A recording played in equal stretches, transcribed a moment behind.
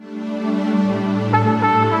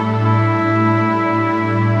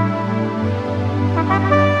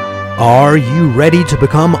Are you ready to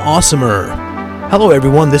become awesomer? Hello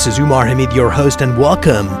everyone, this is Umar Hamid, your host, and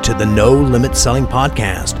welcome to the No Limit Selling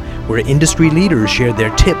Podcast, where industry leaders share their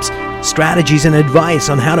tips, strategies, and advice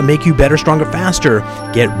on how to make you better, stronger, faster.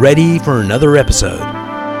 Get ready for another episode.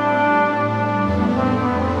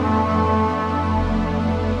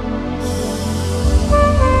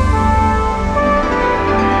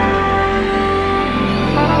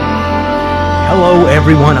 Hello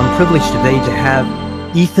everyone, I'm privileged today to have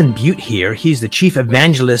Ethan Butte here. He's the chief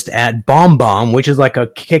evangelist at BombBomb, which is like a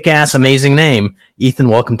kick-ass, amazing name. Ethan,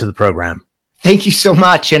 welcome to the program. Thank you so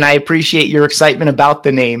much, and I appreciate your excitement about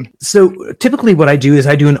the name. So typically what I do is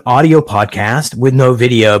I do an audio podcast with no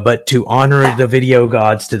video, but to honor the video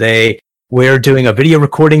gods today, we're doing a video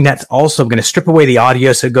recording that's also going to strip away the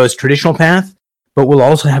audio so it goes traditional path, but we'll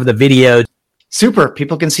also have the video. Super.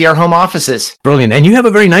 People can see our home offices. Brilliant. And you have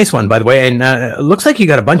a very nice one, by the way, and it looks like you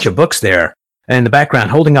got a bunch of books there in the background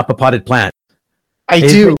holding up a potted plant. I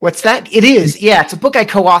do. What's that? It is. Yeah, it's a book I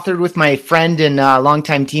co-authored with my friend and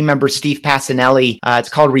longtime team member, Steve Passanelli. It's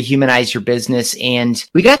called Rehumanize Your Business. And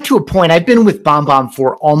we got to a point, I've been with BombBomb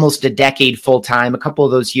for almost a decade full-time. A couple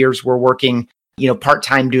of those years we're working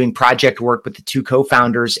part-time doing project work with the two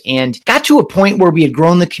co-founders, and got to a point where we had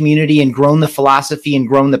grown the community and grown the philosophy and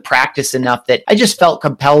grown the practice enough that I just felt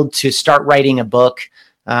compelled to start writing a book,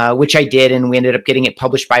 which I did, and we ended up getting it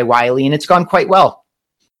published by Wiley, and it's gone quite well.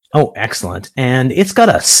 Oh, excellent. And it's got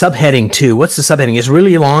a subheading too. What's the subheading? It's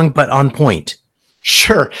really long, but on point.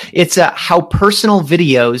 Sure. It's how personal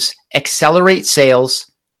videos accelerate sales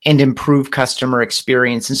and improve customer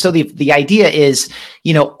experience. And so the idea is,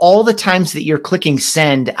 all the times that you're clicking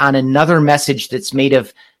send on another message that's made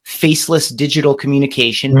of faceless digital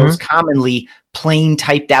communication, most commonly plain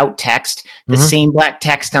typed out text, the same black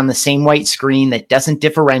text on the same white screen that doesn't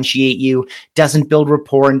differentiate you, doesn't build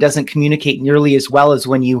rapport, and doesn't communicate nearly as well as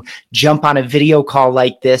when you jump on a video call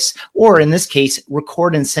like this, or in this case,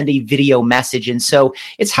 record and send a video message. And so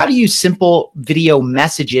it's how to use simple video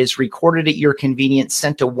messages recorded at your convenience,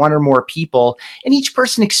 sent to one or more people, and each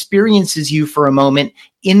person experiences you for a moment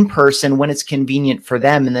in person when it's convenient for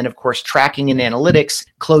them. And then, of course, tracking and analytics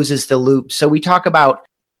closes the loop. So we talk about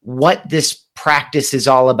what this practice is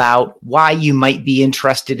all about, why you might be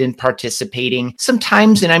interested in participating.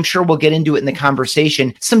 Sometimes, and I'm sure we'll get into it in the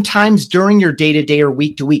conversation, sometimes during your day-to-day or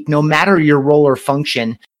week-to-week, no matter your role or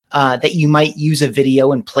function, that you might use a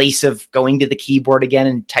video in place of going to the keyboard again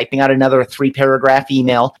and typing out another 3-paragraph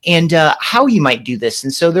email, and how you might do this.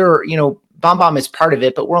 And so there are, BombBomb is part of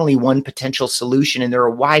it, but we're only one potential solution, and there are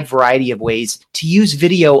a wide variety of ways to use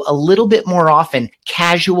video a little bit more often,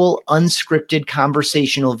 casual, unscripted,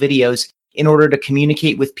 conversational videos in order to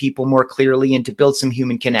communicate with people more clearly and to build some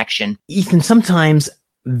human connection. Ethan, sometimes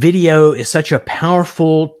video is such a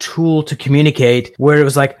powerful tool to communicate where it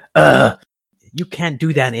was like, you can't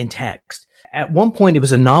do that in text. At one point, it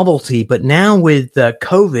was a novelty, but now with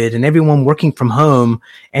COVID and everyone working from home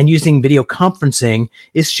and using video conferencing,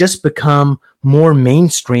 it's just become more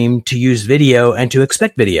mainstream to use video and to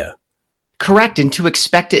expect video. Correct, and to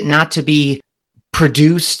expect it not to be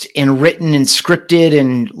produced and written and scripted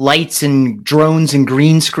and lights and drones and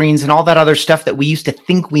green screens and all that other stuff that we used to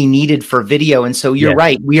think we needed for video. And so you're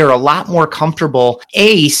right, we are a lot more comfortable,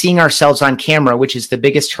 A, seeing ourselves on camera, which is the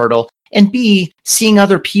biggest hurdle, and B, seeing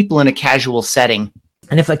other people in a casual setting.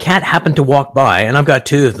 And if a cat happened to walk by, and I've got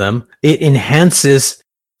 2 of them, it enhances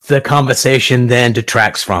the conversation, then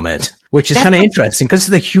detracts from it, which is kind of interesting because it's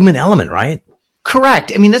the human element, right?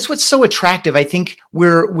 Correct. I mean, that's what's so attractive. I think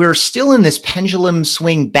we're still in this pendulum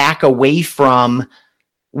swing back away from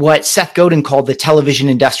what Seth Godin called the television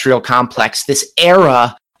industrial complex, this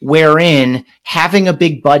era wherein having a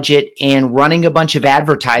big budget and running a bunch of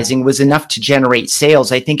advertising was enough to generate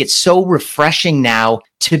sales. I think it's so refreshing now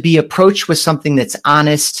to be approached with something that's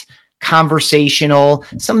honest, conversational,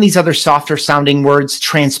 some of these other softer sounding words,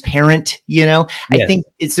 transparent, I think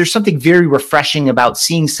there's something very refreshing about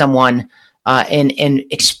seeing someone and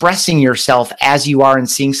expressing yourself as you are and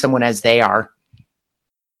seeing someone as they are.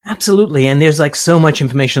 Absolutely. And there's like so much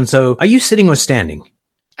information. So are you sitting or standing?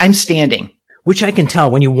 I'm standing. Which I can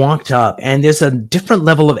tell when you walked up, and there's a different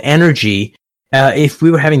level of energy. If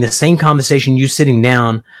we were having the same conversation, you sitting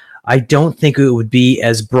down, I don't think it would be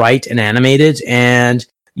as bright and animated, and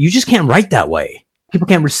you just can't write that way. People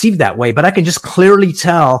can't receive that way, but I can just clearly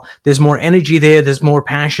tell there's more energy there, there's more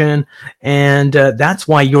passion, and that's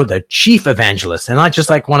why you're the chief evangelist, and not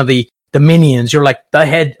just like one of the minions. You're like the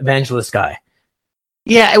head evangelist guy.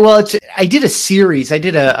 Yeah, well, I did a series. I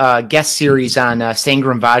did a guest series on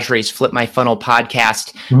Sangram Vajra's Flip My Funnel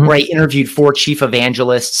podcast, where I interviewed 4 chief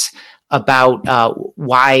evangelists about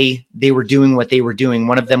why they were doing what they were doing.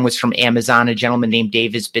 One of them was from Amazon, a gentleman named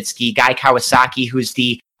Dave Isbitsky, Guy Kawasaki, who's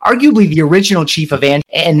arguably the original chief of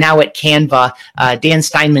and now at Canva, Dan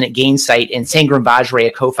Steinman at Gainsight, and Sangram Vajre,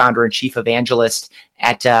 a co-founder and chief evangelist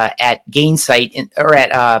at Gainsight, or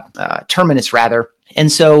at Terminus rather.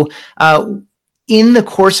 And so in the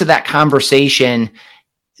course of that conversation,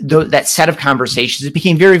 that set of conversations, it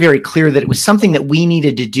became very, very clear that it was something that we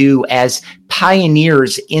needed to do as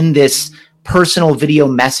pioneers in this personal video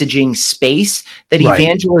messaging space, that right.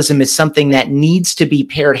 Evangelism is something that needs to be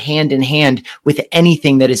paired hand in hand with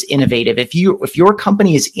anything that is innovative. If your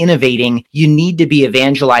company is innovating, you need to be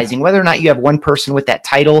evangelizing. Whether or not you have one person with that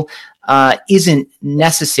title isn't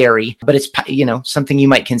necessary, but it's something you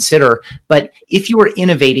might consider. But if you are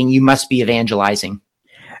innovating, you must be evangelizing.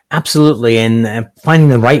 Absolutely, and finding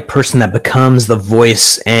the right person that becomes the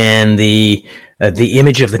voice and the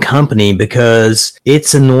image of the company, because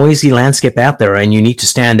it's a noisy landscape out there, and you need to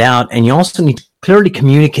stand out, and you also need to clearly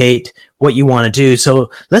communicate what you want to do.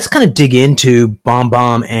 So let's kind of dig into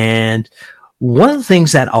BombBomb. And one of the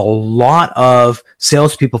things that a lot of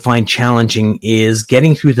salespeople find challenging is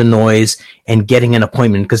getting through the noise and getting an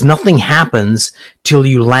appointment, because nothing happens till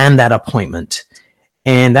you land that appointment,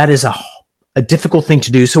 and that is a difficult thing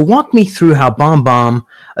to do. So walk me through how BombBomb,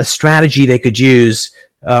 a strategy they could use,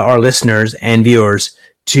 our listeners and viewers,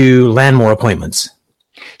 to land more appointments.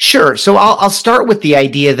 Sure. So I'll start with the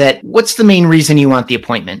idea that what's the main reason you want the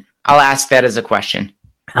appointment? I'll ask that as a question.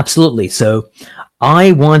 Absolutely. So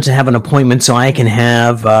I want to have an appointment so I can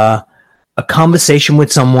have a conversation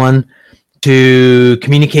with someone to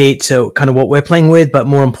communicate, so kind of what we're playing with, but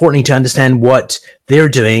more importantly, to understand what they're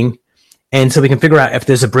doing, and so we can figure out if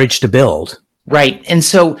there's a bridge to build. Right. And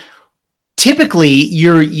so typically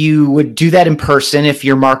you would do that in person if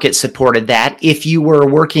your market supported that. If you were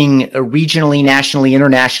working regionally, nationally,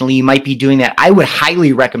 internationally, you might be doing that. I would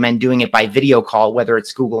highly recommend doing it by video call, whether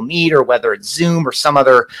it's Google Meet or whether it's Zoom or some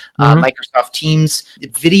other Microsoft Teams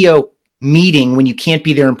video meeting. When you can't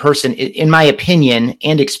be there in person, in my opinion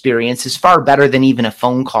and experience, is far better than even a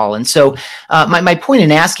phone call. And so my point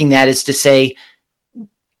in asking that is to say,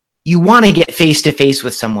 you want to get face-to-face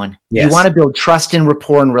with someone. Yes. You want to build trust and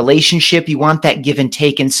rapport and relationship. You want that give and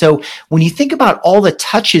take. And so when you think about all the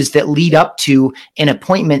touches that lead up to an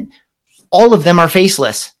appointment, all of them are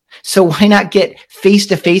faceless. So why not get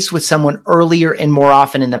face-to-face with someone earlier and more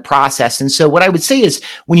often in the process? And so what I would say is,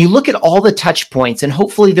 when you look at all the touch points, and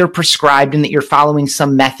hopefully they're prescribed and that you're following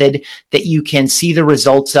some method that you can see the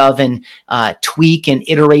results of and tweak and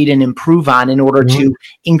iterate and improve on in order to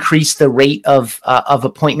increase the rate of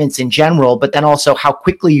appointments in general, but then also how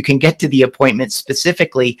quickly you can get to the appointment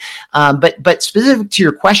specifically. But specific to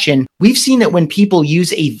your question, we've seen that when people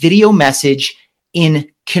use a video message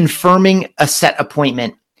in confirming a set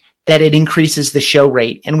appointment, that it increases the show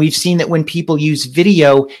rate. And we've seen that when people use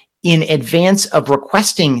video in advance of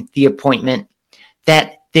requesting the appointment,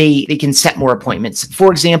 that they can set more appointments.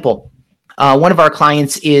 For example, one of our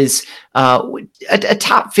clients is a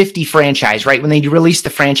top 50 franchise, right? When they released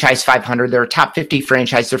the Franchise 500, they're a top 50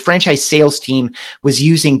 franchise. Their franchise sales team was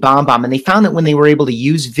using BombBomb, and they found that when they were able to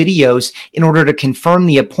use videos in order to confirm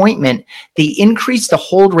the appointment, they increased the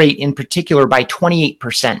hold rate in particular by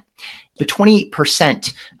 28%. The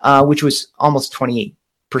 28%, which was almost 28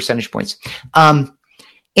 percentage points. And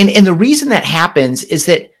the reason that happens is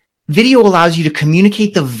that video allows you to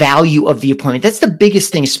communicate the value of the appointment. That's the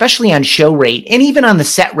biggest thing, especially on show rate and even on the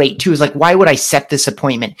set rate too, is like, why would I set this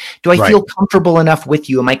appointment? Do I feel comfortable enough with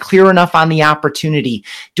you? Am I clear enough on the opportunity?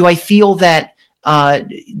 Do I feel that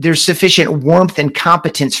there's sufficient warmth and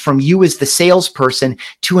competence from you as the salesperson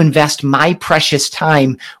to invest my precious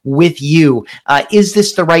time with you? Is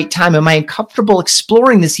this the right time? Am I comfortable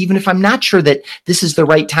exploring this, even if I'm not sure that this is the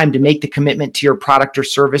right time to make the commitment to your product or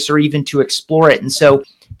service, or even to explore it? And so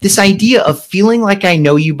this idea of feeling like I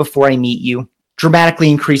know you before I meet you dramatically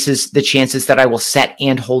increases the chances that I will set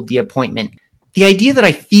and hold the appointment. The idea that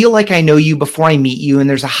I feel like I know you before I meet you, and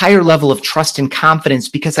there's a higher level of trust and confidence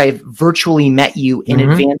because I've virtually met you in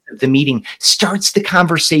advance of the meeting, starts the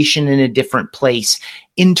conversation in a different place.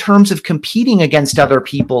 In terms of competing against other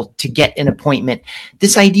people to get an appointment,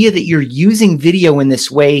 this idea that you're using video in this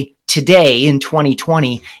way today in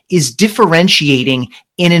 2020 is differentiating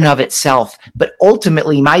in and of itself. But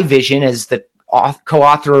ultimately, my vision as the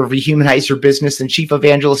co-author of Rehumanize Your Business and chief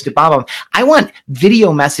evangelist at BombBomb, I want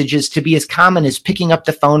video messages to be as common as picking up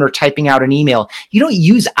the phone or typing out an email. You don't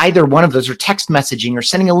use either one of those, or text messaging or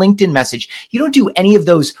sending a LinkedIn message. You don't do any of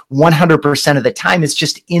those 100% of the time. It's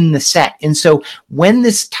just in the set. And so when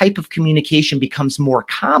this type of communication becomes more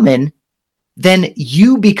common, then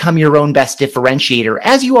you become your own best differentiator,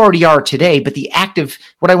 as you already are today. But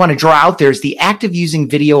what I want to draw out there is the act of using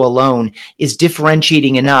video alone is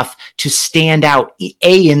differentiating enough to stand out,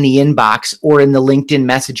 A, in the inbox or in the LinkedIn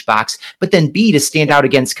message box, but then B, to stand out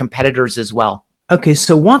against competitors as well. Okay,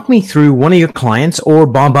 so walk me through one of your clients or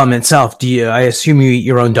BombBomb itself. I assume you eat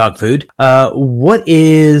your own dog food. What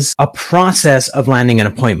is a process of landing an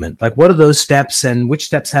appointment? Like, what are those steps, and which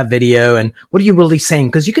steps have video, and what are you really saying?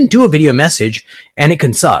 Because you can do a video message and it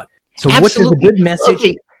can suck. So Absolutely. What is a good message?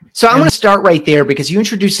 Okay. So I'm going to start right there because you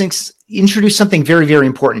introduced something very, very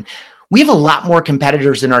important. We have a lot more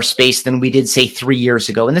competitors in our space than we did, say, 3 years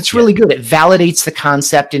ago. And that's really good. It validates the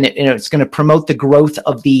concept, and it's going to promote the growth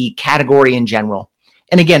of the category in general.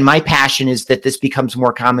 And again, my passion is that this becomes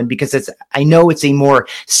more common because I know it's a more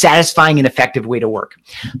satisfying and effective way to work.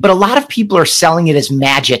 But a lot of people are selling it as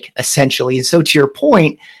magic, essentially. And so to your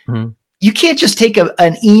point, you can't just take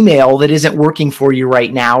an email that isn't working for you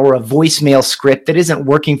right now, or a voicemail script that isn't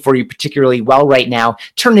working for you particularly well right now,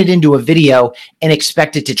 turn it into a video and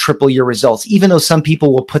expect it to triple your results. Even though some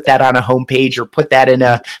people will put that on a homepage or put that in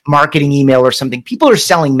a marketing email or something, people are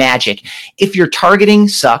selling magic. If your targeting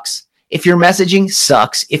sucks, if your messaging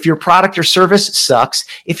sucks, if your product or service sucks,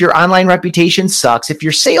 if your online reputation sucks, if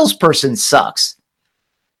your salesperson sucks,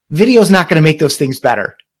 video is not going to make those things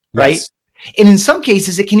better, right? Yes. And in some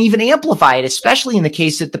cases, it can even amplify it, especially in the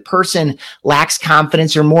case that the person lacks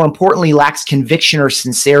confidence, or more importantly, lacks conviction or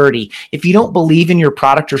sincerity. If you don't believe in your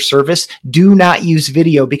product or service, do not use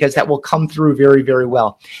video, because that will come through very, very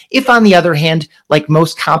well. If, on the other hand, like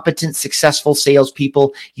most competent, successful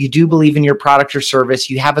salespeople, you do believe in your product or service,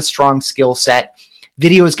 you have a strong skill set,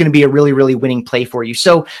 video is going to be a really, really winning play for you.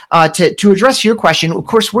 So to address your question, of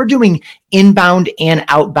course, we're doing inbound and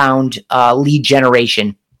outbound lead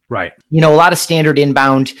generation. Right. A lot of standard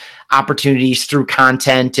inbound opportunities through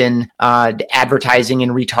content and advertising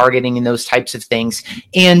and retargeting and those types of things.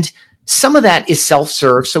 And some of that is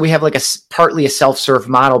self-serve. So we have like partly a self-serve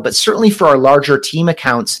model, but certainly for our larger team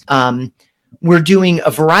accounts, we're doing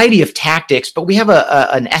a variety of tactics, but we have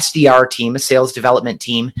an SDR team, a sales development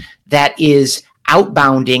team, that is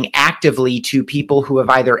outbounding actively to people who have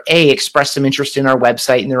either expressed some interest in our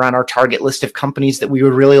website and they're on our target list of companies that we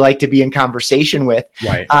would really like to be in conversation with,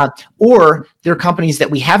 right? Or they're companies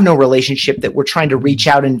that we have no relationship that we're trying to reach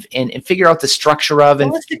out and figure out the structure of.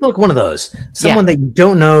 And let's take a look at one of those. Someone that you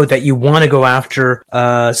don't know that you want to go after.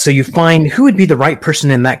 So you find who would be the right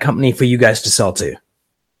person in that company for you guys to sell to.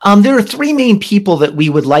 There are three main people that we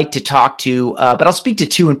would like to talk to, but I'll speak to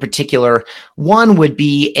two in particular. One would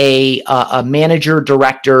be a manager,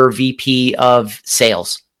 director, VP of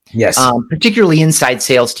sales. Yes. Particularly inside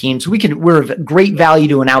sales teams. We're of great value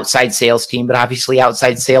to an outside sales team, but obviously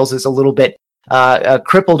outside sales is a little bit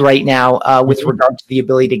crippled right now with regard to the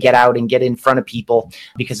ability to get out and get in front of people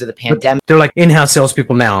because of the pandemic. They're like in-house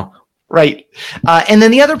salespeople now. Right. And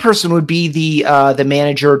then the other person would be the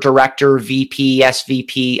manager, director, VP,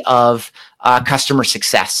 SVP of customer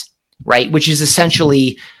success, right? Which is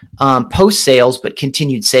essentially post-sales, but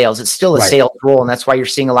continued sales. It's still a sales role. And that's why you're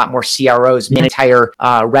seeing a lot more CROs, an entire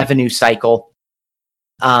revenue cycle.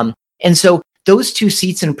 And so those two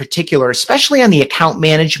seats in particular, especially on the account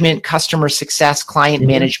management, customer success, client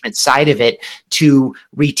management side of it, to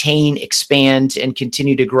retain, expand, and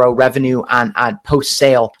continue to grow revenue on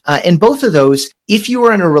post-sale. And both of those, if you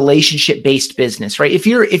are in a relationship-based business, right? If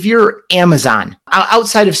you're Amazon,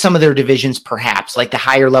 outside of some of their divisions, perhaps like the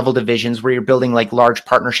higher level divisions where you're building like large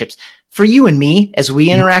partnerships, for you and me, as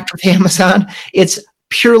we interact with Amazon, it's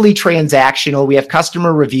purely transactional. We have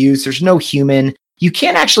customer reviews. There's no human. You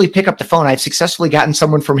can't actually pick up the phone. I've successfully gotten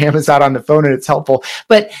someone from Amazon on the phone and it's helpful.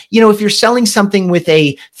 But, if you're selling something with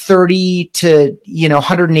a 30 to,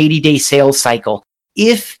 180 day sales cycle,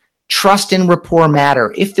 if trust and rapport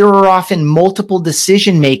matter, if there are often multiple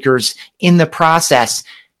decision makers in the process,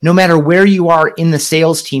 no matter where you are in the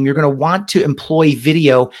sales team, you're going to want to employ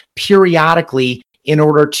video periodically in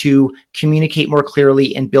order to communicate more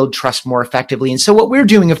clearly and build trust more effectively. And so what we're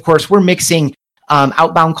doing, of course, we're mixing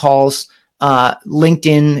outbound calls,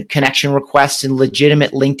 LinkedIn connection requests, and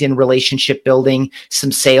legitimate LinkedIn relationship building,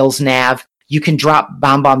 some sales nav. You can drop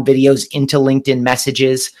BombBomb videos into LinkedIn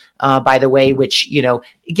messages, by the way, which,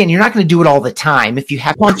 again, you're not going to do it all the time. If you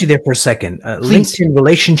have, I'll pause you there for a second. LinkedIn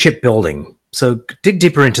relationship building. So dig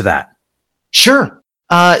deeper into that. Sure.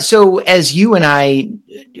 So as you and I,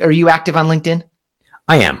 are you active on LinkedIn?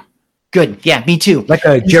 I am. Good. Yeah, me too. Like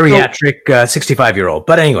a geriatric 65-year-old.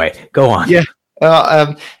 But anyway, go on. Yeah.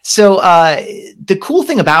 So the cool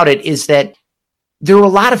thing about it is that there are a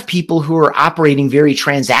lot of people who are operating very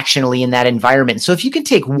transactionally in that environment. So if you can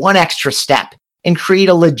take one extra step and create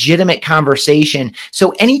a legitimate conversation.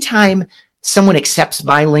 So anytime someone accepts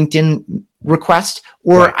my LinkedIn request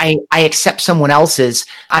or I accept someone else's,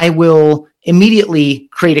 I will immediately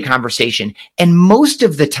create a conversation. And most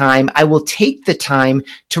of the time, I will take the time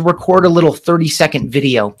to record a little 30-second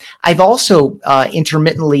video. I've also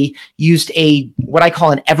intermittently used what I call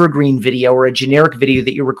an evergreen video or a generic video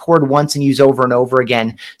that you record once and use over and over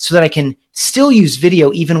again so that I can still use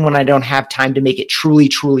video even when I don't have time to make it truly,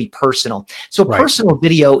 truly personal. So personal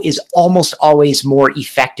video is almost always more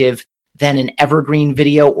effective than an evergreen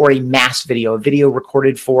video or a mass video, a video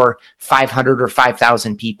recorded for 500 or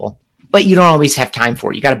 5,000 people. But you don't always have time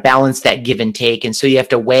for it. You got to balance that give and take. And so you have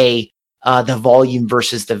to weigh the volume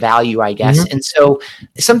versus the value, I guess. And so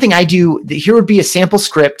something I do, here would be a sample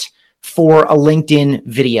script for a LinkedIn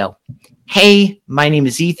video. Hey, my name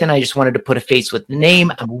is Ethan. I just wanted to put a face with the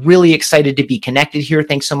name. I'm really excited to be connected here.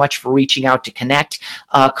 Thanks so much for reaching out to connect.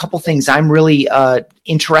 A couple things I'm really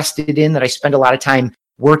interested in that I spend a lot of time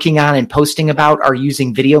working on and posting about are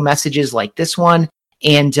using video messages like this one.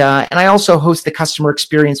 And I also host the Customer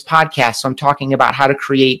Experience Podcast. So I'm talking about how to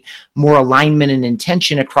create more alignment and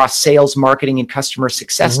intention across sales, marketing, and customer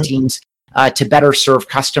success teams to better serve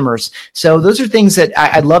customers. So those are things that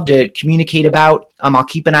I'd love to communicate about. I'll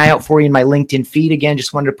keep an eye out for you in my LinkedIn feed. Again,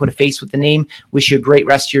 just wanted to put a face with the name. Wish you a great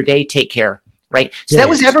rest of your day. Take care. Right. So that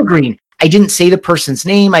was evergreen. I didn't say the person's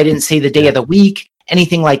name. I didn't say the day of the week,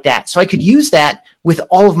 anything like that. So I could use that with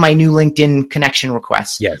all of my new LinkedIn connection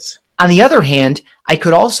requests. Yes. On the other hand, I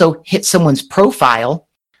could also hit someone's profile,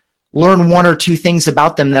 learn one or two things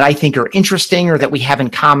about them that I think are interesting or that we have in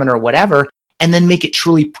common or whatever, and then make it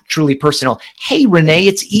truly, truly personal. Hey, Renee,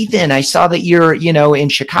 it's Ethan. I saw that you're, in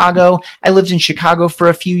Chicago. I lived in Chicago for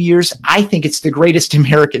a few years. I think it's the greatest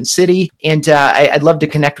American city, and I'd love to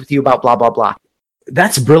connect with you about blah, blah, blah.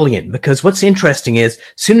 That's brilliant, because what's interesting is as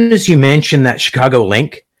soon as you mention that Chicago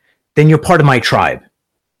link, then you're part of my tribe.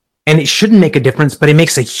 And it shouldn't make a difference, but it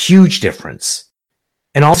makes a huge difference.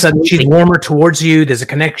 And all of a sudden, she's warmer towards you. There's a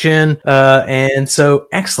connection. And so,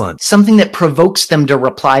 excellent. Something that provokes them to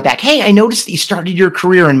reply back. Hey, I noticed that you started your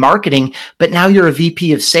career in marketing, but now you're a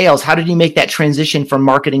VP of sales. How did you make that transition from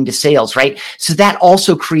marketing to sales, right? So that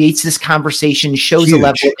also creates this conversation, shows a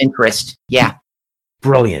level of interest. Yeah.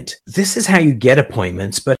 Brilliant. This is how you get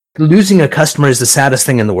appointments, but losing a customer is the saddest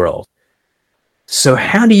thing in the world. So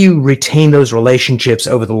how do you retain those relationships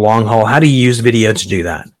over the long haul? How do you use video to do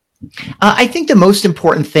that? I think the most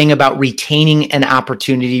important thing about retaining an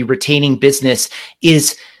opportunity, retaining business,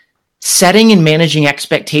 is setting and managing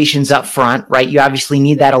expectations up front, right? You obviously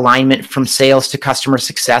need that alignment from sales to customer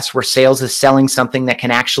success, where sales is selling something that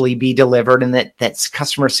can actually be delivered, and that's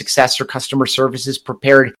customer success or customer service is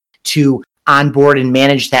prepared to onboard and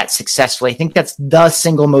manage that successfully. I think that's the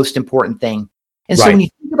single most important thing. And so when you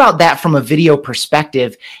think about that from a video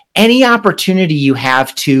perspective, any opportunity you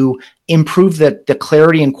have to improve the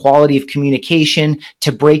clarity and quality of communication,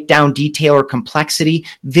 to break down detail or complexity,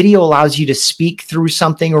 video allows you to speak through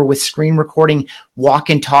something, or with screen recording, walk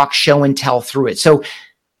and talk, show and tell through it. So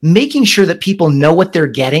making sure that people know what they're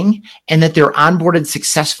getting and that they're onboarded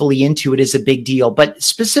successfully into it is a big deal. But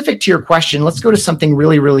specific to your question, let's go to something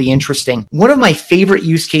really, really interesting. One of my favorite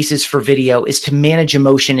use cases for video is to manage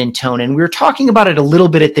emotion and tone. And we were talking about it a little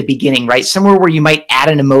bit at the beginning, right? Somewhere where you might add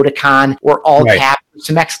an emoticon or all caps,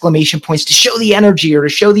 some exclamation points to show the energy or to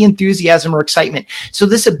show the enthusiasm or excitement. So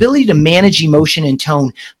this ability to manage emotion and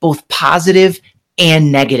tone, both positive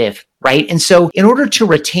and negative, right? And so in order to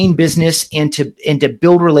retain business and to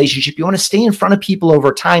build relationship, you want to stay in front of people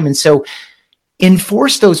over time. And so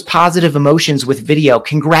enforce those positive emotions with video.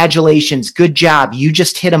 Congratulations. Good job. You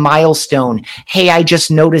just hit a milestone. Hey, I just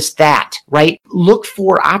noticed that, right? Look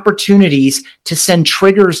for opportunities to send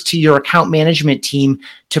triggers to your account management team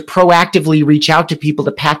to proactively reach out to people,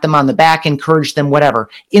 to pat them on the back, encourage them, whatever.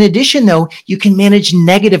 In addition, though, you can manage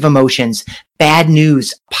negative emotions, bad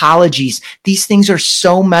news, apologies. These things are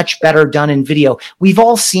so much better done in video. We've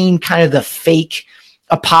all seen kind of the fake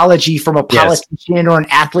apology from a politician or an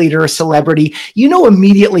athlete or a celebrity. You know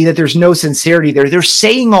immediately that there's no sincerity there. They're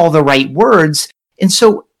saying all the right words. And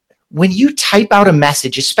so when you type out a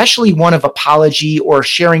message, especially one of apology or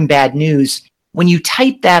sharing bad news, when you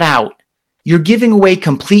type that out, you're giving away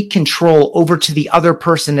complete control over to the other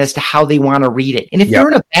person as to how they want to read it. And if they're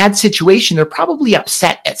in a bad situation, they're probably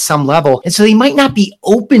upset at some level. And so they might not be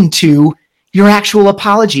open to your actual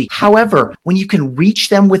apology. However, when you can reach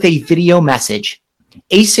them with a video message,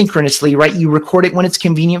 asynchronously, right? You record it when it's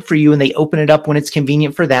convenient for you and they open it up when it's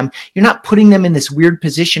convenient for them. You're not putting them in this weird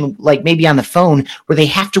position, like maybe on the phone, where they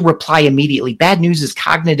have to reply immediately. Bad news is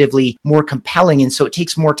cognitively more compelling, and so it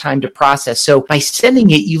takes more time to process. So by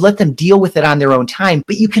sending it, you let them deal with it on their own time,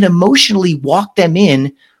 but you can emotionally walk them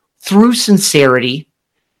in through sincerity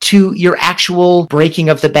to your actual breaking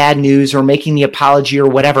of the bad news or making the apology or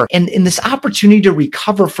whatever. And this opportunity to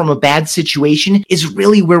recover from a bad situation is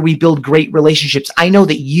really where we build great relationships. I know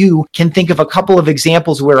that you can think of a couple of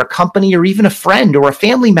examples where a company or even a friend or a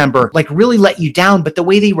family member like really let you down, but the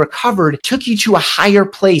way they recovered took you to a higher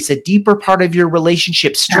place, a deeper part of your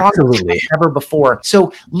relationship, stronger than ever before.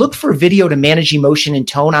 So look for video to manage emotion and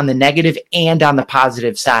tone on the negative and on the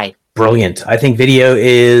positive side. Brilliant. I think video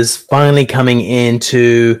is finally coming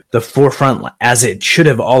into the forefront as it should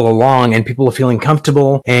have all along, and people are feeling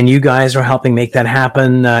comfortable, and you guys are helping make that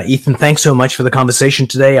happen. Ethan, thanks so much for the conversation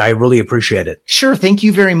today. I really appreciate it. Sure. Thank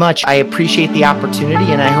you very much. I appreciate the opportunity,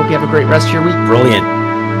 and I hope you have a great rest of your week. Brilliant.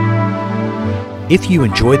 If you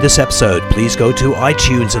enjoyed this episode, please go to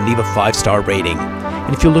iTunes and leave a 5-star rating.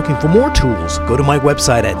 And if you're looking for more tools, go to my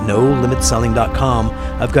website at nolimitselling.com.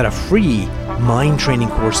 I've got a free mind training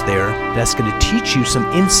course there that's going to teach you some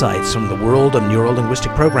insights from the world of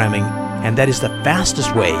neuro-linguistic programming, and that is the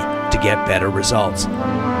fastest way to get better results.